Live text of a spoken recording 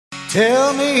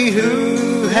Tell me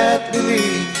who hath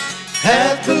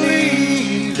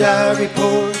believed our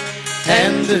report,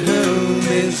 and to whom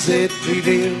is it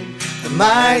revealed, the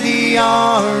mighty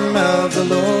arm of the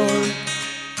Lord.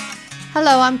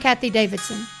 Hello, I'm Kathie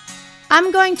Davidson. I'm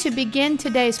going to begin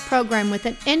today's program with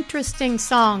an interesting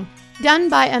song done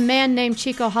by a man named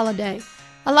Chico Holiday.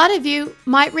 A lot of you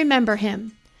might remember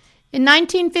him. In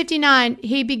 1959,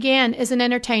 he began as an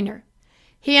entertainer.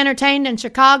 He entertained in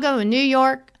Chicago and New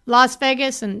York, Las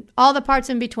Vegas, and all the parts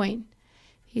in between.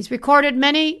 He's recorded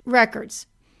many records.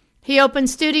 He opened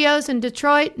studios in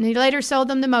Detroit, and he later sold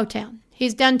them to Motown.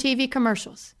 He's done TV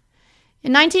commercials.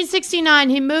 In 1969,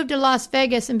 he moved to Las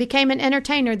Vegas and became an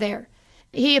entertainer there.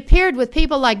 He appeared with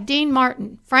people like Dean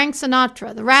Martin, Frank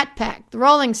Sinatra, the Rat Pack, the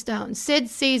Rolling Stones, Sid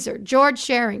Caesar, George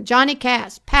Shearing, Johnny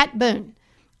Cash, Pat Boone,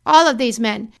 all of these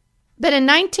men. But in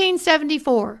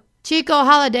 1974, Chico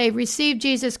Holiday received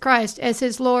Jesus Christ as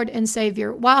his Lord and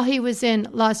Savior while he was in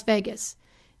Las Vegas.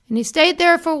 And he stayed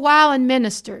there for a while and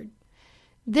ministered.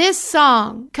 This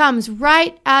song comes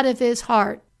right out of his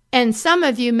heart, and some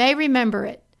of you may remember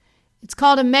it. It's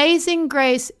called Amazing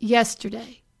Grace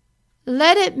Yesterday.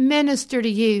 Let it minister to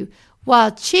you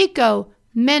while Chico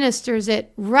ministers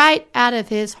it right out of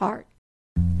his heart.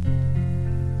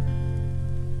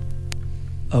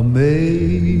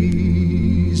 Amazing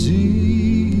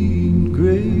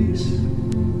grace,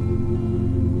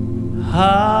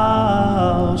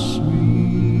 how sweet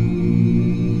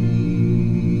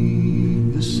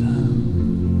the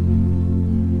sound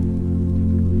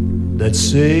that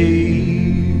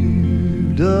saved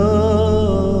a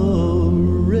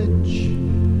wretch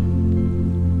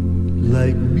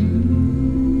like me.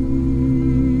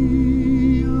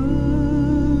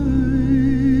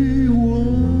 I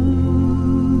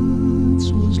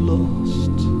once was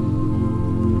lost,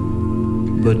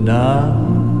 but now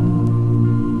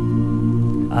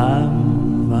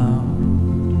I'm found.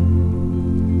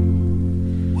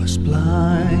 Was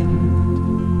blind,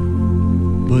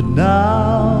 but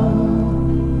now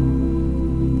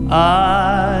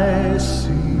I see.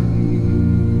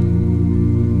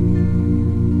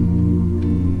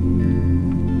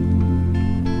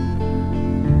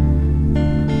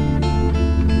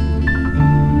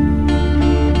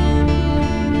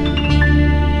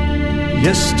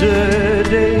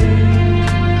 Yesterday,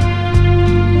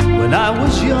 when I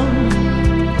was young,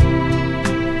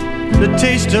 the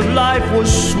taste of life was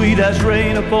sweet as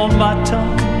rain upon my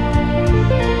tongue.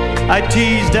 I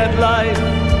teased at life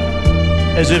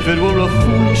as if it were a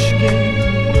foolish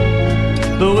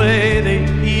game, the way the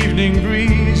evening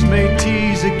breeze may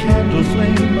tease a candle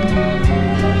flame.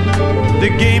 The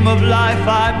game of life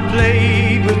I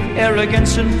played with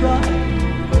arrogance and pride,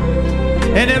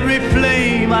 and every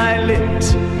flame I lit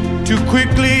too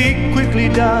quickly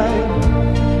died.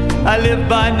 I lived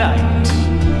by night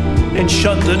and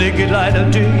shunned the naked light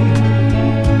of day,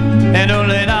 and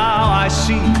only now I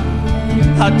see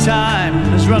how time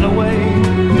has run away.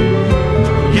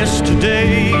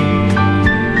 Yesterday,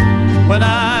 when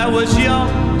I was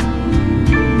young,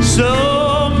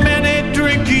 so many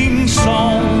drinking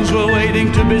songs were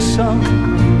waiting to be sung.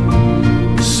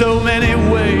 So many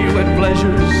wayward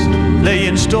pleasures lay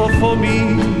in store for me,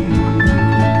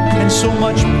 and so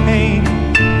much pain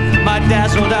my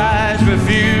dazzled eyes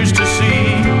refused to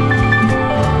see.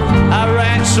 I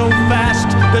ran so fast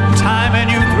that time and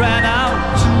youth ran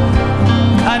out.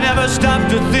 I never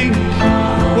stopped to think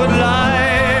what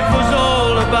life was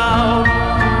all about,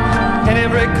 and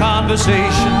every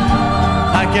conversation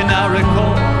I can now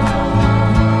recall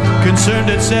concerned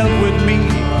itself with me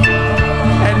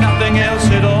and nothing else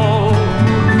at all.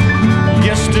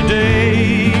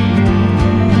 Yesterday,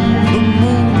 the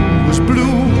moon was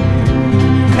blue,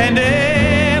 and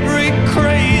every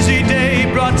crazy day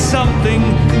brought something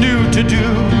new to do.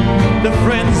 The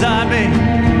friends I made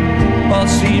all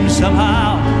seem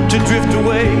somehow to drift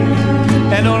away,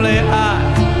 and only I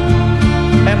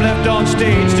am left on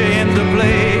stage to end the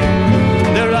play.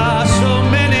 There are so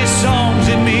many songs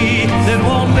in me that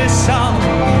won't be sung.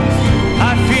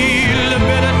 I feel a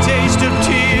bitter taste of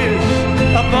tears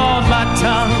upon my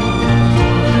tongue.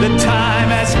 The time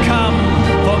has come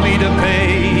for me to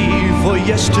pay for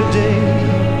yesterday,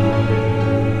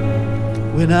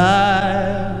 when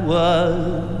I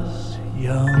was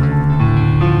young.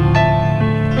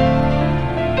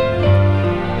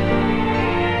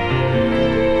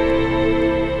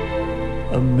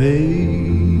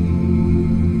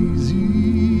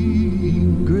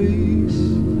 Amazing grace,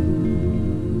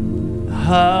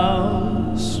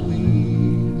 how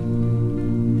sweet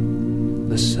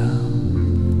the sound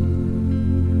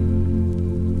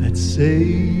that saved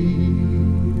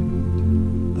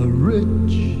a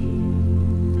wretch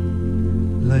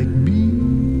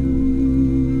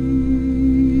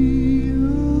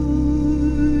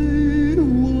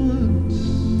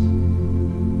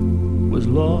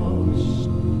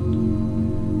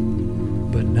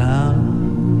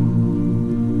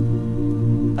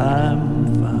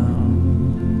I'm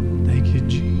found. Thank you,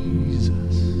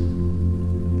 Jesus.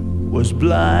 Was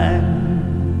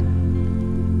blind,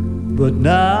 but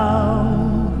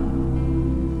now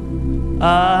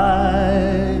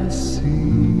I see.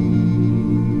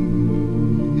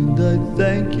 And I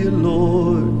thank you,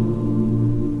 Lord,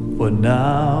 for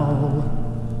now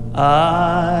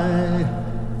I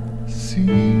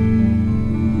see.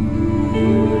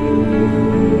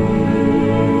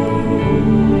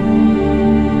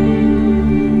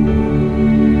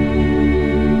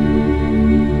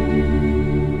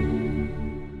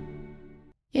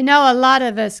 You know, a lot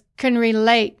of us can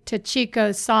relate to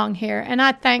Chico's song here, and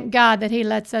I thank God that he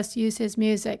lets us use his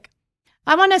music.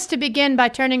 I want us to begin by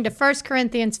turning to 1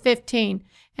 Corinthians 15,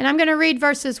 and I'm going to read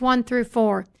verses 1 through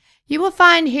 4. You will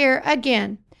find here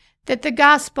again that the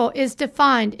gospel is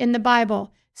defined in the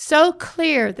Bible so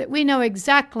clear that we know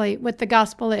exactly what the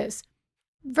gospel is.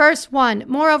 Verse 1,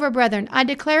 Moreover, brethren, I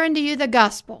declare unto you the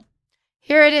gospel.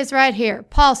 Here it is right here,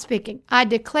 Paul speaking. I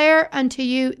declare unto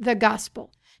you the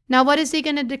gospel. Now, what is he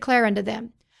going to declare unto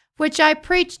them? Which I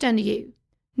preached unto you.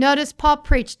 Notice Paul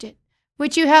preached it.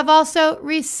 Which you have also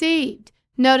received.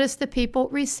 Notice the people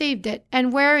received it,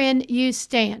 and wherein you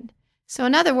stand. So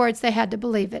in other words, they had to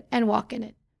believe it and walk in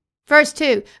it. Verse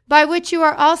 2, By which you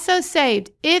are also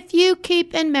saved, if you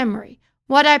keep in memory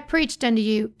what I preached unto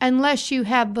you, unless you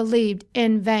have believed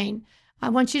in vain. I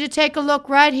want you to take a look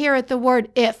right here at the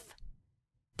word if.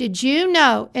 Did you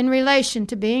know in relation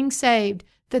to being saved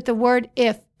that the word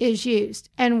if is used?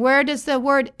 And where does the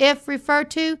word if refer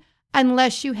to?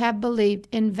 Unless you have believed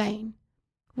in vain.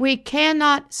 We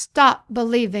cannot stop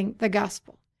believing the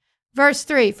gospel. Verse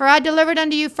 3, For I delivered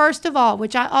unto you first of all,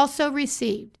 which I also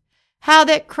received, how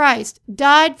that Christ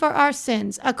died for our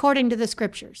sins according to the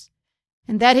Scriptures,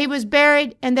 and that he was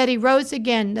buried, and that he rose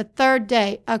again the third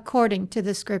day according to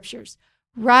the Scriptures.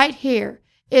 Right here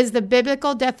is the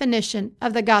biblical definition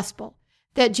of the gospel,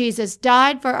 that Jesus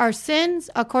died for our sins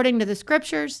according to the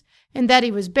Scriptures, and that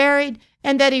he was buried,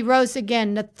 and that he rose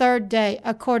again the third day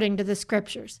according to the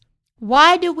Scriptures.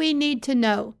 Why do we need to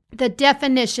know the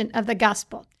definition of the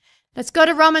gospel? Let's go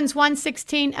to Romans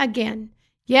 1:16 again.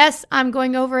 Yes, I'm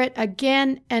going over it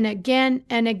again and again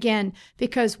and again,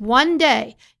 because one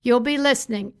day you'll be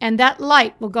listening and that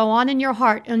light will go on in your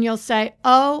heart and you'll say,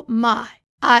 oh my,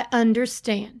 I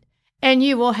understand. And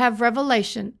you will have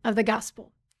revelation of the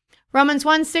gospel. Romans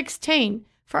 1:16,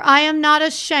 For I am not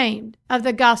ashamed of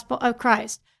the gospel of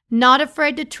Christ, not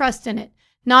afraid to trust in it,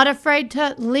 not afraid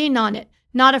to lean on it,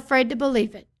 not afraid to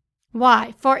believe it.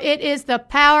 Why? For it is the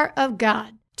power of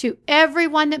God to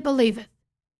everyone that believeth,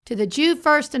 to the Jew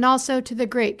first and also to the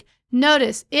Greek.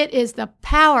 Notice, it is the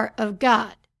power of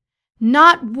God,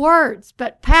 not words,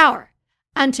 but power,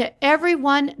 unto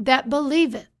everyone that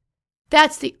believeth.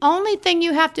 That's the only thing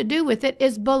you have to do with it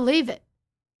is believe it.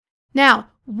 Now,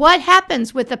 what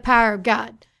happens with the power of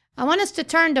God? I want us to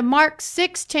turn to Mark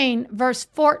 16, verse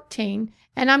 14,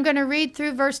 and I'm going to read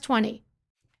through verse 20.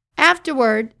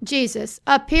 Afterward, Jesus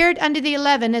appeared unto the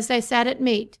 11 as they sat at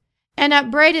meat, and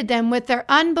upbraided them with their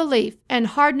unbelief and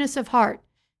hardness of heart,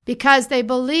 because they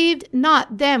believed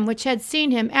not them which had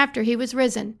seen him after he was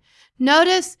risen.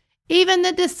 Notice, even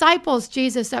the disciples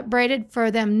Jesus upbraided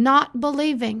for them not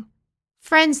believing.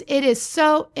 Friends, it is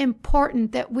so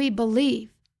important that we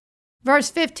believe. Verse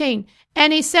 15,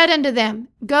 And he said unto them,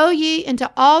 Go ye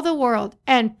into all the world,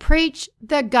 and preach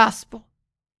the gospel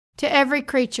to every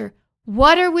creature.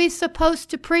 What are we supposed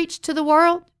to preach to the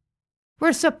world?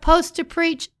 We're supposed to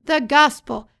preach the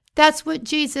gospel. That's what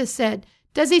Jesus said.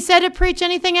 Does he say to preach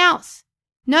anything else?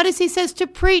 Notice he says to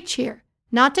preach here,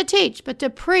 not to teach, but to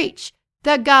preach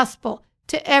the gospel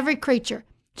to every creature.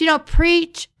 Do you know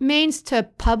preach means to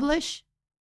publish?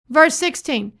 Verse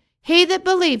 16, He that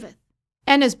believeth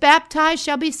and is baptized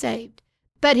shall be saved,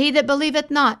 but he that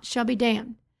believeth not shall be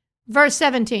damned. Verse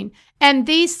 17, And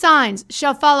these signs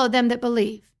shall follow them that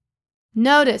believe.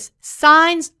 Notice,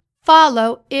 signs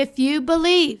follow if you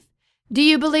believe. Do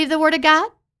you believe the word of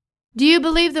God? Do you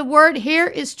believe the word here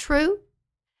is true?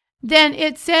 Then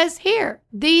it says here,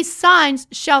 These signs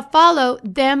shall follow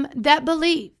them that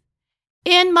believe.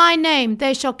 In my name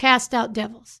they shall cast out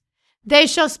devils. They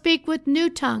shall speak with new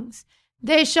tongues.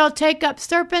 They shall take up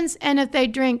serpents, and if they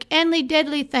drink any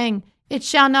deadly thing, it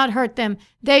shall not hurt them.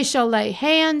 They shall lay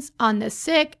hands on the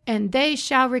sick, and they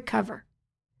shall recover.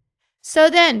 So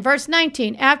then, verse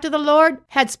 19, After the Lord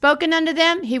had spoken unto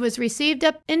them, he was received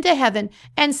up into heaven,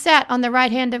 and sat on the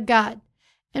right hand of God.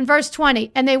 In verse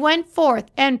 20, And they went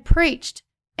forth and preached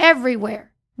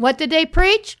everywhere. What did they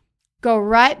preach? Go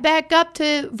right back up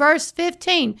to verse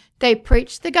 15. They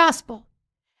preached the gospel.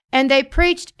 And they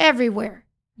preached everywhere.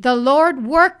 the Lord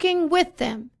working with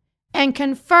them and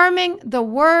confirming the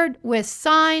word with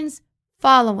signs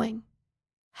following.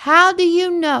 How do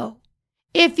you know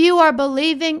if you are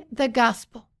believing the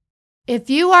gospel? If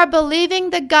you are believing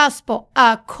the gospel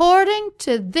according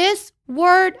to this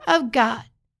word of God,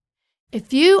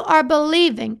 if you are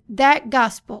believing that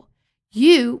gospel,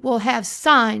 you will have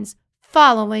signs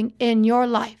following in your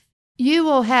life. You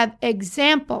will have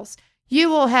examples. You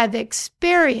will have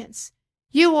experience.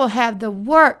 You will have the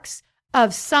works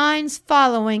of signs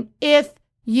following if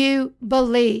you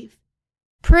believe.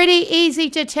 Pretty easy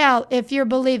to tell if you're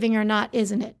believing or not,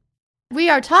 isn't it? We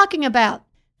are talking about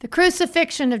the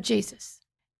crucifixion of Jesus.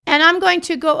 And I'm going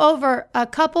to go over a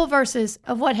couple verses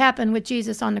of what happened with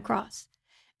Jesus on the cross.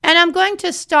 And I'm going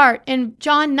to start in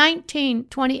John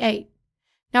 19:28.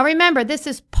 Now remember, this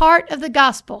is part of the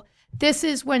gospel. This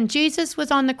is when Jesus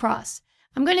was on the cross.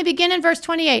 I'm going to begin in verse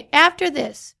 28. After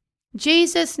this,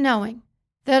 Jesus, knowing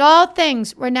that all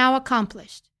things were now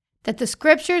accomplished, that the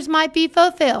scriptures might be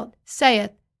fulfilled,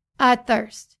 saith, I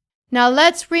thirst. Now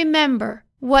let's remember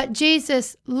what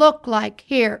Jesus looked like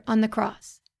here on the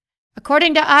cross.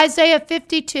 According to Isaiah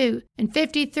 52 and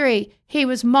 53, he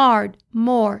was marred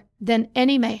more than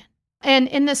any man. And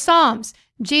in the Psalms,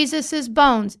 Jesus'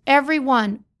 bones, every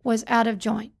one was out of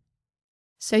joint.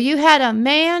 So you had a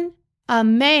man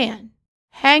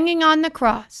hanging on the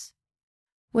cross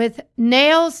with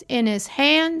nails in his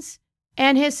hands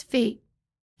and his feet.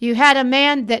 You had a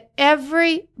man that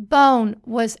every bone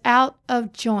was out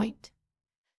of joint.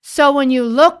 So when you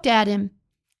looked at him,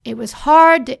 it was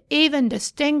hard to even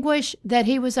distinguish that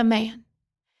he was a man.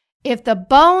 If the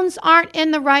bones aren't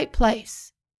in the right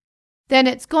place, then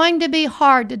it's going to be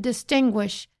hard to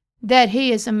distinguish that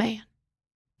he is a man.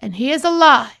 And he is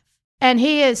alive, and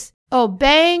he is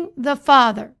obeying the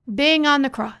Father, being on the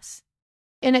cross.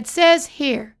 And it says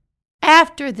here,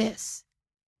 after this,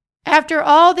 after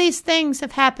all these things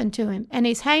have happened to him, and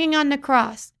he's hanging on the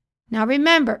cross. Now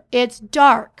remember, it's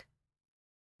dark.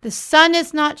 The sun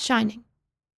is not shining.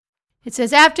 It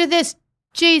says, after this,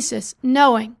 Jesus,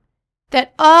 knowing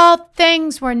that all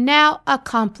things were now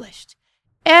accomplished.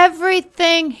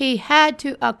 Everything he had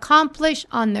to accomplish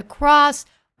on the cross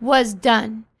was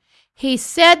done. He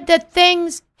said the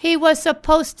things he was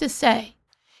supposed to say.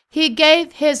 He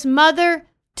gave his mother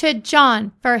to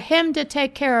John for him to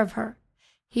take care of her.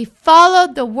 He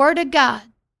followed the word of God.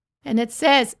 And it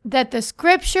says that the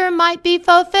scripture might be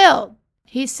fulfilled.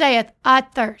 He saith, I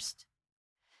thirst.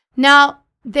 Now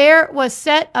there was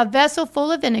set a vessel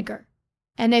full of vinegar,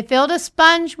 and they filled a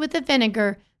sponge with the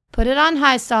vinegar, put it on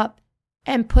hyssop,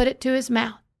 and put it to his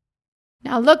mouth.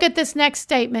 Now look at this next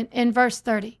statement in verse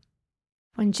 30.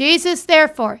 When Jesus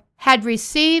therefore had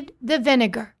received the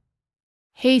vinegar,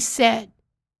 he said,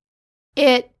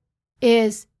 it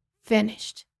is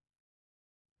finished.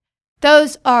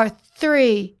 Those are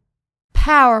three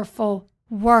powerful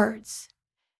words.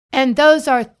 And those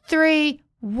are three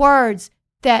words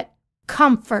that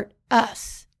comfort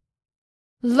us.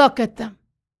 Look at them.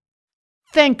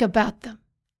 Think about them.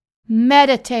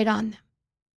 Meditate on them.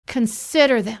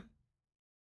 Consider them.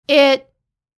 It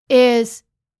is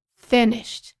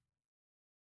finished.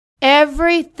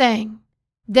 Everything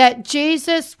that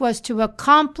Jesus was to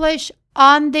accomplish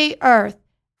on the earth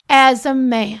as a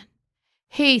man,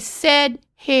 he said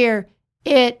here,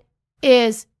 it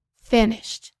is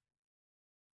finished.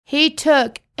 He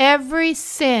took every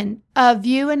sin of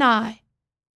you and I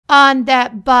on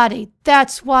that body.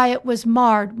 That's why it was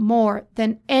marred more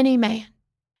than any man.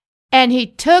 And he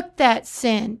took that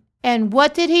sin, and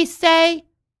what did he say?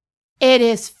 It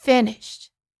is finished.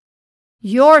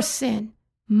 Your sin,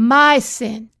 my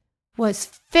sin, was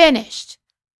finished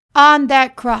on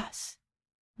that cross.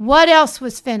 What else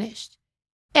was finished?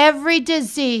 Every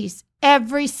disease,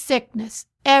 every sickness,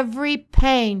 every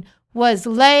pain was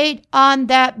laid on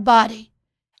that body.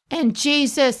 And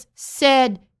Jesus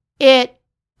said, it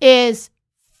is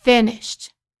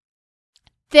finished.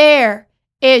 There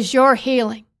is your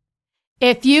healing.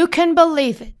 If you can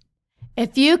believe it,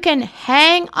 if you can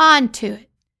hang on to it,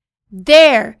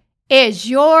 there is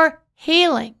your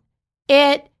healing.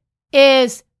 It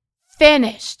is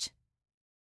finished.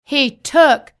 He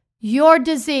took your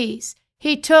disease.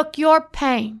 He took your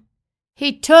pain.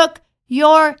 He took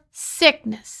your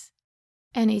sickness.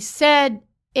 And he said,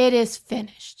 it is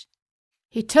finished.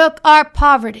 He took our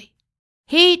poverty.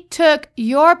 He took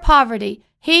your poverty.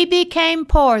 He became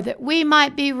poor that we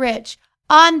might be rich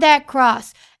on that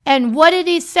cross. And what did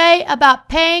he say about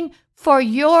paying for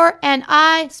your and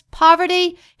I's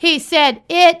poverty? He said,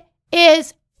 it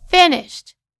is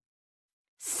finished.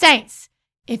 Saints,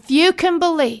 if you can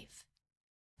believe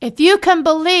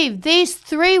these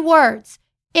three words,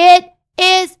 it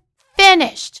is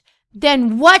finished,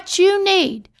 then what you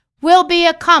need will be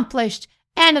accomplished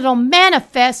and it'll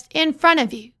manifest in front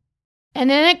of you. And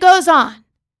then it goes on.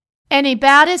 And he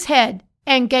bowed his head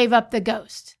and gave up the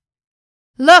ghost.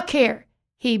 Look here.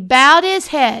 He bowed his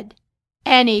head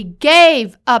and he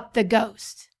gave up the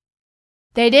ghost.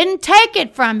 They didn't take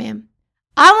it from him.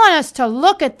 I want us to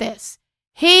look at this.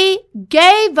 He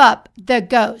gave up the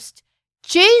ghost.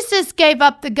 Jesus gave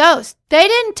up the ghost. They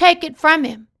didn't take it from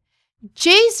him.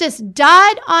 Jesus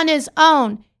died on his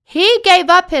own. He gave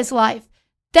up his life.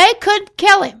 They couldn't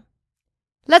kill him.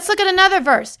 Let's look at another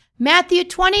verse. Matthew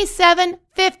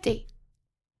 27:50.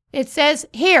 It says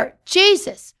here,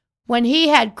 Jesus, when he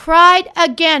had cried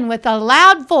again with a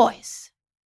loud voice,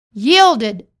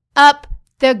 yielded up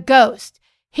the ghost.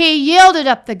 He yielded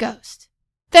up the ghost.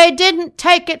 They didn't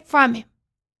take it from him.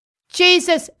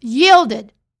 Jesus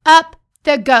yielded up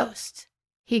the ghost.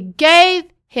 He gave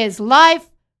his life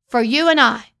for you and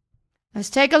I. Let's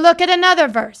take a look at another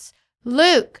verse.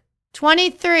 Luke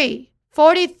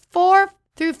 23:44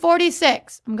 through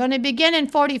 46. I'm going to begin in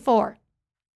 44.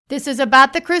 This is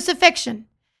about the crucifixion,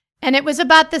 and it was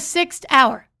about the 6th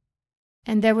hour.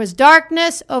 And there was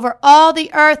darkness over all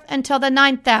the earth until the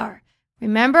 9th hour.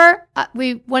 Remember,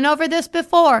 we went over this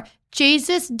before.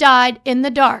 Jesus died in the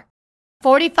dark.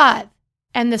 45.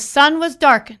 And the sun was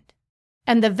darkened,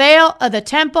 and the veil of the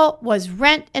temple was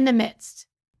rent in the midst.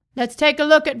 Let's take a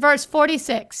look at verse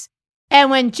 46. And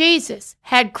when Jesus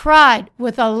had cried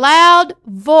with a loud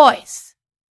voice,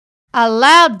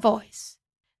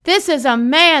 this is a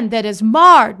man that is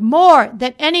marred more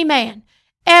than any man,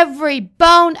 every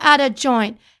bone out of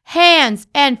joint, hands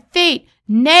and feet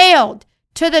nailed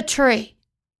to the tree.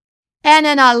 And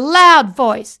in a loud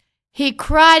voice, he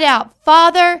cried out,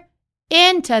 Father,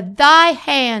 into thy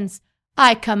hands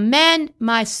I commend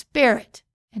my spirit.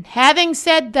 And having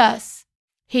said thus,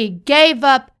 he gave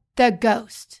up the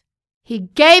ghost. He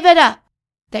gave it up.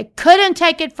 They couldn't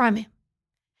take it from him.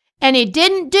 And he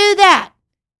didn't do that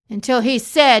until he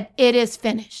said, it is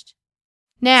finished.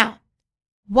 Now,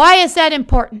 why is that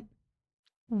important?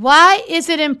 Why is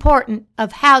it important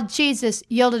of how Jesus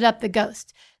yielded up the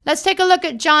ghost? Let's take a look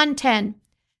at John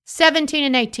 10:17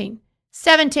 and 18.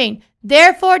 17,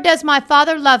 therefore does my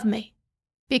Father love me,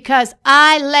 because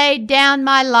I laid down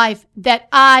my life that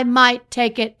I might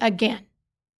take it again.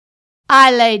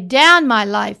 I laid down my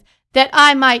life that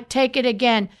I might take it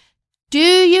again. Do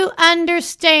you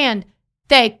understand?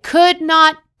 They could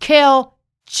not kill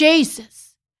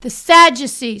Jesus. The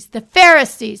Sadducees, the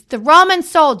Pharisees, the Roman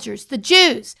soldiers, the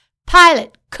Jews,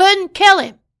 Pilate couldn't kill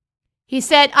him. He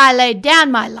said, I laid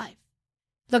down my life.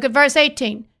 Look at verse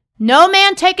 18. No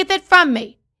man taketh it from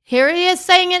me. Here he is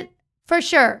saying it for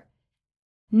sure.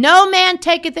 No man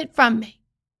taketh it from me,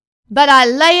 but I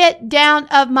lay it down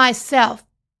of myself.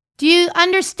 Do you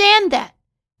understand that?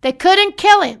 They couldn't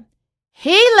kill him.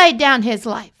 He laid down his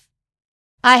life.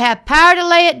 I have power to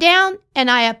lay it down,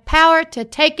 and I have power to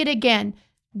take it again.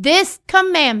 This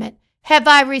commandment have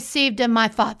I received of my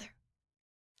Father.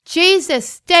 Jesus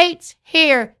states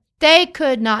here they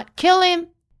could not kill him.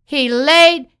 He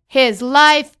laid his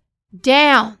life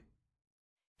down.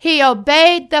 He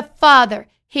obeyed the Father.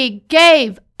 He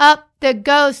gave up the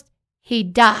ghost. He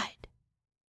died.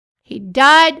 He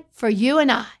died for you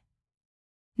and I.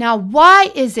 Now,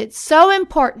 why is it so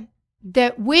important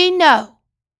that we know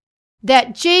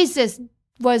that Jesus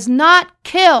was not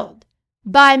killed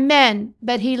by men,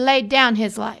 but he laid down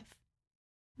his life?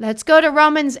 Let's go to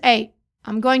Romans 8.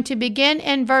 I'm going to begin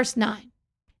in verse 9.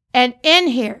 And in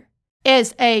here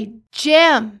is a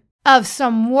gem of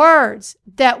some words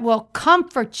that will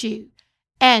comfort you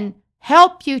and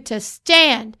help you to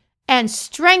stand and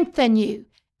strengthen you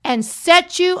and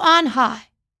set you on high.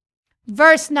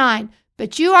 Verse 9,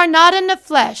 but you are not in the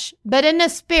flesh, but in the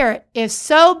Spirit, if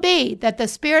so be that the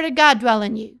Spirit of God dwell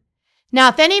in you. Now,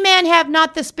 if any man have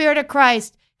not the Spirit of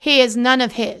Christ, he is none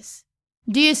of his.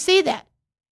 Do you see that?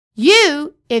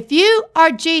 You, if you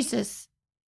are Jesus,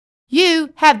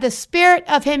 you have the Spirit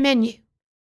of him in you.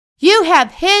 You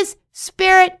have his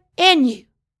Spirit in you.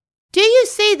 Do you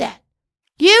see that?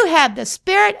 You have the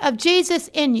Spirit of Jesus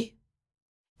in you.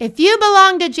 If you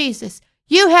belong to Jesus,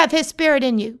 you have his Spirit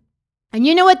in you. And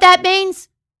you know what that means?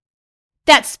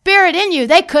 That Spirit in you,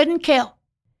 they couldn't kill.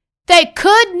 They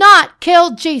could not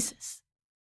kill Jesus.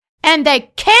 And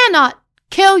they cannot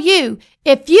kill you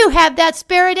if you have that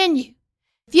Spirit in you.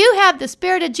 If you have the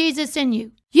Spirit of Jesus in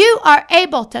you, you are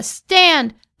able to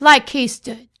stand like he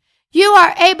stood. You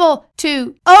are able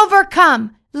to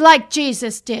overcome like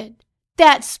Jesus did.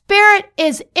 That Spirit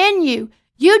is in you.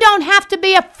 You don't have to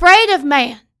be afraid of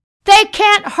man. They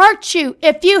can't hurt you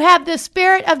if you have the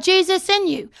Spirit of Jesus in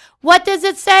you. What does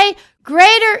it say?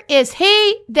 Greater is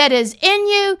He that is in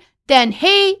you than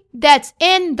he that's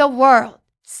in the world.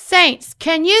 Saints,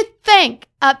 can you think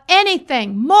of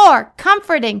anything more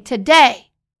comforting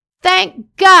today?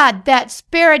 Thank God that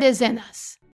Spirit is in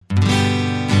us.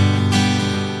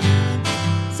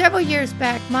 Several years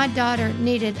back, my daughter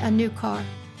needed a new car.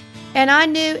 And I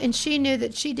knew and she knew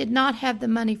that she did not have the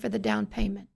money for the down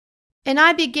payment. And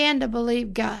I began to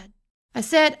believe God. I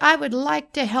said, I would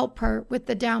like to help her with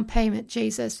the down payment,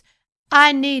 Jesus.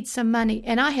 I need some money,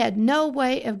 and I had no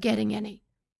way of getting any.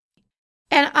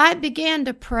 And I began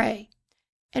to pray.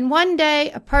 And one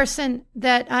day, a person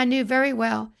that I knew very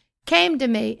well came to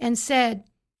me and said,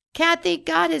 Kathie,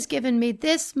 God has given me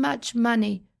this much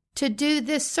money to do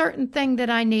this certain thing that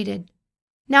I needed.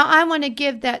 Now I want to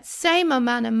give that same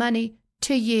amount of money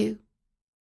to you.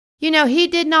 You know, he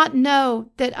did not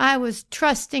know that I was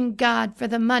trusting God for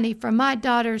the money for my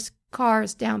daughter's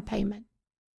car's down payment.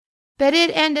 But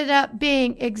it ended up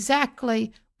being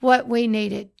exactly what we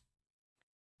needed.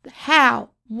 How?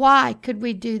 Why could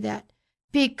we do that?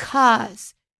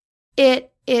 Because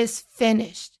it is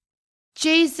finished.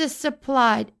 Jesus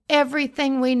supplied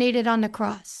everything we needed on the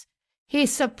cross. He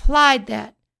supplied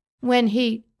that when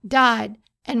he died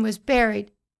and was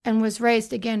buried and was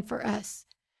raised again for us.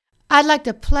 I'd like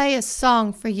to play a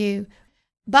song for you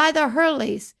by the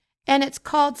Hurleys, and it's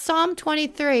called Psalm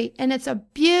 23, and it's a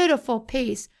beautiful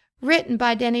piece written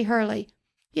by Denny Hurley.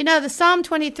 You know, the Psalm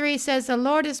 23 says, the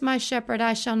Lord is my shepherd,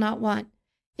 I shall not want.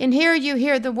 And here you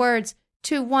hear the words,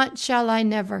 to want shall I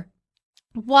never.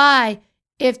 Why,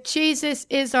 if Jesus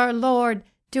is our Lord,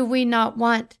 do we not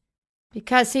want?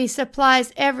 Because he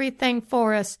supplies everything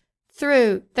for us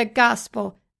through the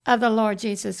gospel of the Lord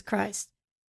Jesus Christ.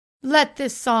 Let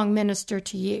this song minister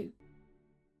to you.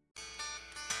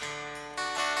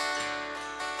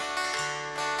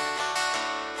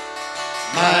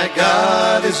 My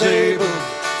God is able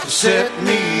to set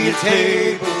me a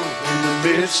table in the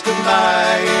midst of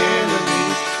my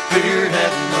enemies. Fear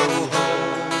had no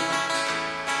hold.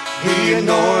 He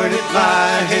anointed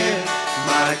my head,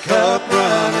 my cup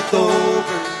runneth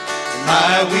over. In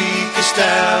my weakest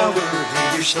hour,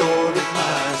 he restored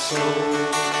my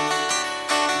soul.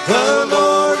 The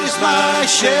Lord is my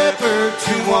shepherd,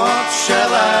 to want shall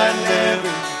I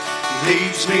never. He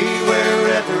leads me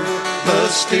wherever the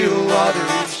still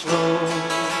waters flow.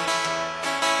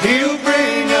 He'll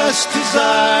bring us to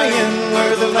Zion,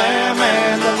 where the lamb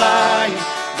and the lion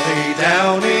lay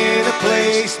down in a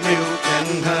place milk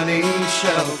and honey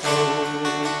shall flow.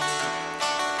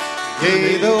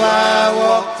 Yea, though I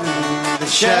walk through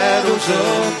the shadows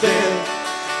of death,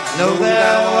 I know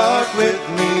thou art with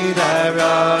me, thy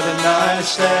rod and thy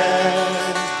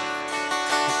staff,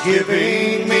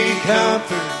 giving me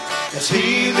comfort as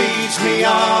he leads me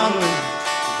onward,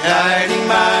 guiding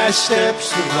my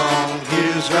steps along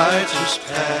his righteous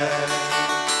path.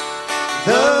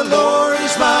 The Lord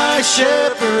is my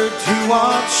shepherd, to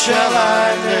want shall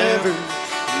I never.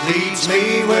 He leads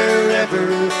me wherever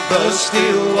the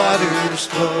still waters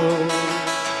flow.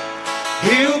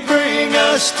 He'll bring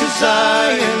us to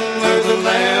Zion, where the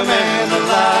lamb and the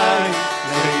lion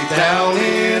lay down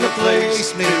in a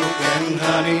place milk and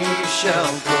honey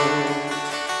shall flow.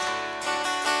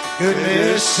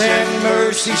 Goodness and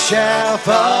mercy shall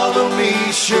follow me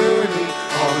surely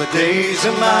all the days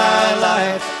of my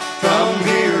life, from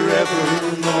here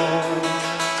evermore.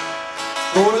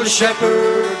 For the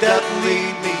shepherd doth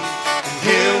lead me, and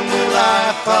him will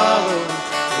I follow.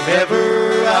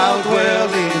 Forever I'll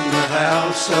dwell in the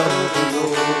house of the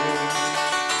Lord.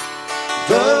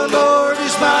 The Lord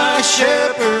is my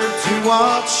shepherd, to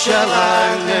want shall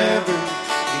I never.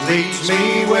 He leads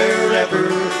me wherever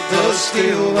the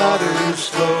still waters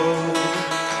flow.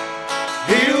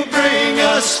 He'll bring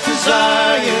us to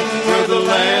Zion, where the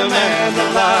lamb and the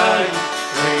lion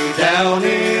lay down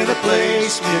in a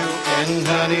place milk and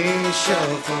honey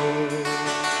shall flow.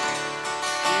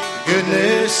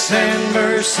 Goodness and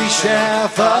mercy shall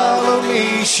follow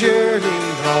me surely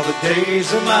all the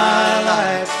days of my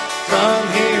life, from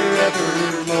here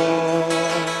evermore.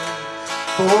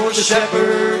 For the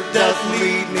shepherd doth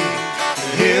lead me,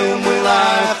 and him will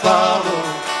I follow.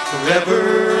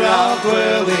 Forever I'll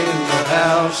dwell in the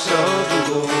house of the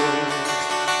Lord.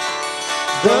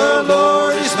 The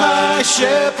Lord is my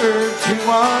shepherd, to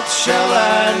want shall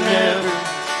I never.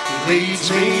 He leads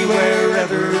me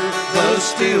wherever the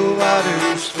still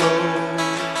waters flow.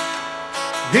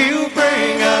 He'll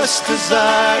bring us to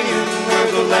Zion,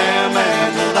 where the lamb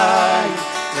and the lion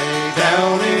lay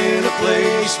down in a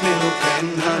place milk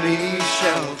and honey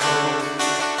shall flow.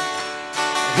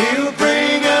 He'll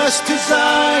bring us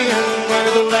Zion,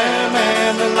 where the lamb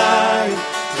and the lion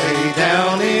lay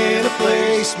down in a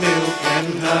place milk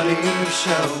and honey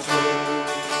shall flow.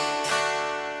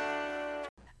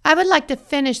 I would like to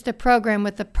finish the program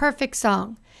with a perfect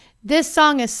song. This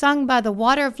song is sung by the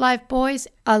Water of Life Boys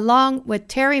along with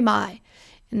Terry Mai,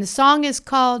 and the song is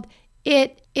called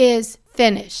It Is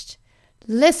Finished.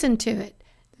 Listen to it.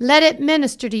 Let it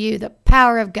minister to you the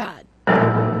power of God.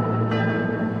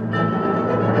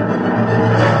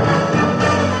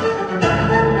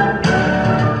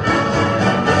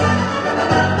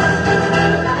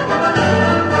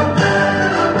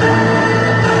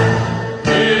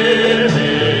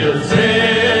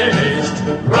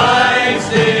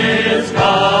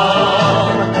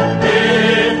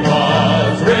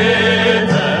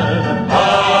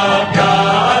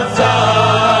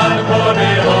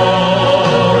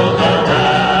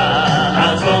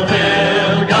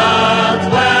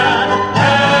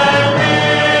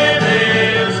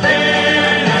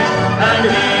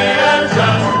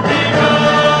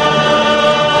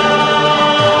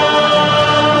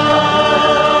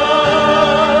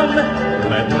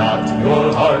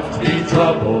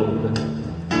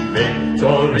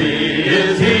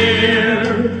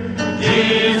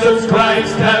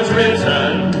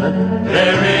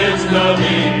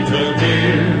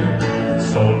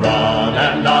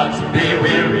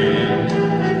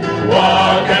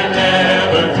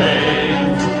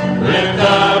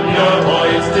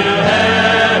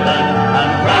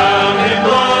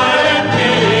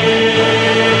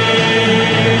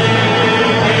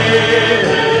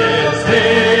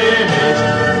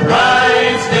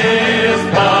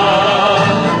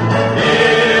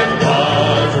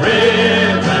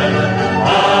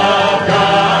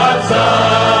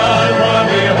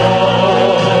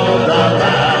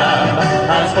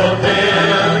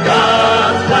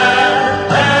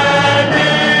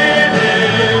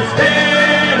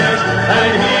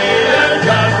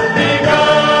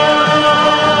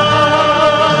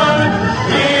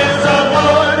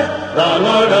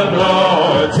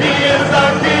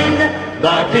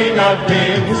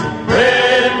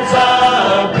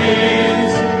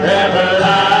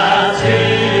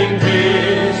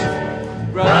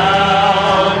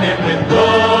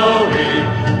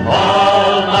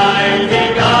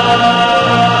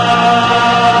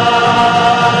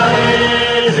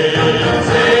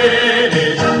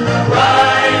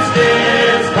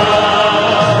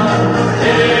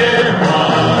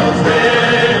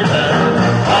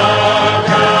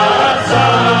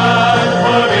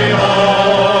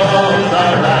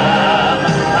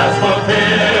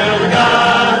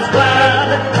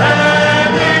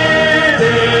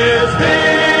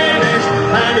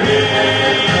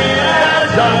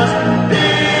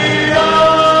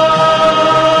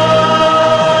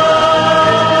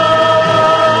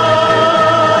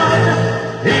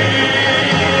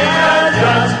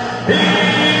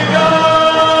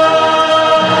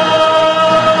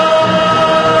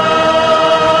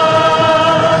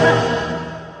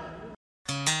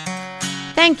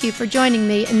 Thank you for joining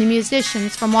me and the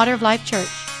musicians from Water of Life Church.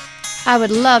 I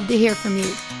would love to hear from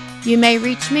you. You may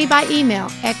reach me by email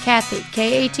at Kathie,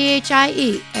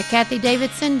 Kathie, at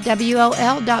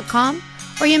KathieDavidsonWOL.com,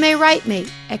 or you may write me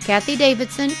at Kathie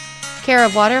Davidson, care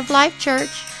of Water of Life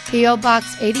Church, P.O.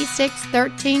 Box 86,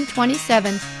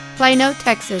 1327, Plano,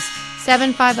 Texas,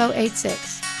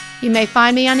 75086. You may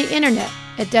find me on the internet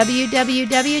at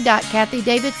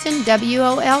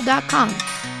www.KathieDavidsonWOL.com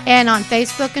and on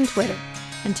Facebook and Twitter.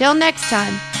 Until next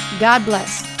time, God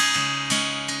bless.